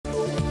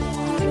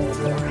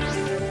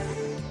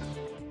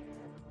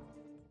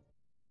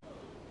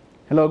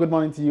Hello, good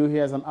morning to you.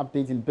 Here's an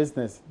update in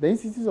business. The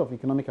Institute of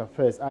Economic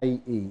Affairs,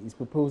 IEA, is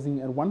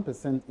proposing a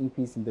 1%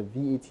 increase in the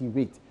VAT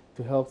rate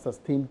to help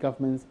sustain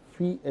government's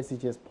free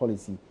SHS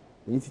policy.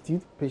 The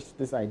Institute pitched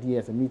this idea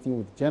at a meeting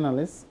with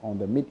journalists on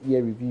the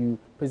mid-year review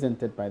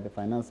presented by the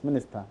Finance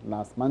Minister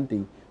last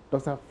Monday.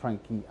 Dr.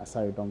 Frankie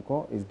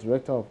Asaridonko is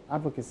Director of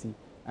Advocacy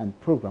and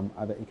Program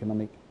at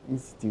the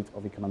Institute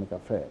of Economic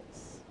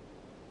Affairs.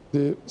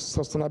 The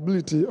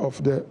sustainability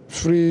of the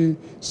free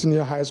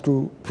senior high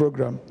school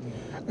program.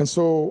 And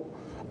so,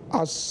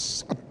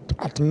 as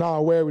at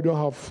now, where we don't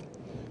have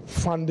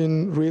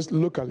funding raised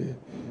locally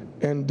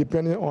and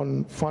depending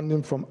on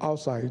funding from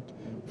outside,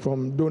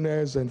 from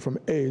donors and from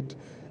aid,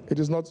 it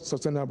is not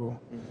sustainable.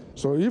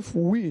 So if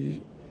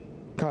we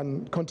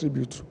can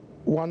contribute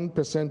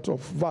 1%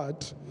 of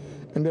VAT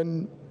and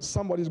then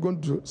somebody is going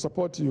to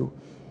support you,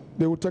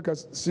 they will take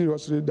us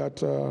seriously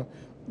that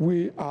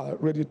we are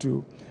ready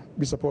to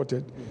be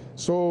supported.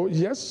 So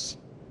yes,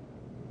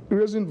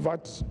 raising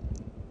VAT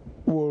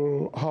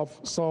will have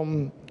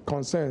some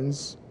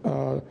concerns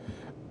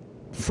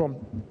from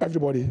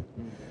everybody,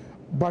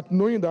 but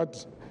knowing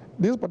that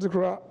this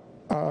particular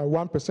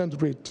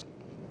 1% rate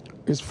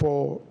is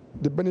for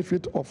the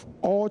benefit of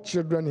all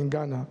children in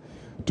Ghana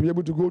to be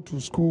able to go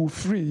to school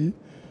free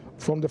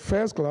from the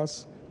first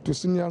class to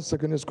senior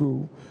secondary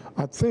school.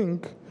 I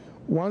think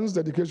once the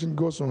education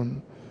goes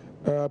on,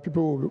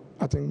 people will,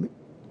 I think,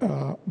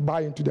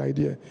 buy into the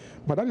idea.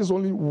 But that is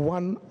only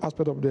one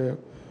aspect of the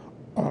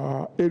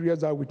areas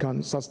that we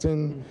can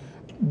sustain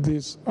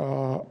this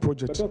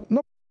project.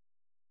 No.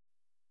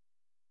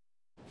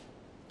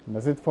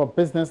 That's it for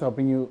business. I'll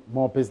bring you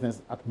more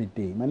business at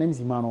midday. My name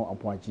is Emmanuel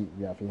Apuaji.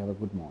 Have a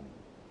good morning.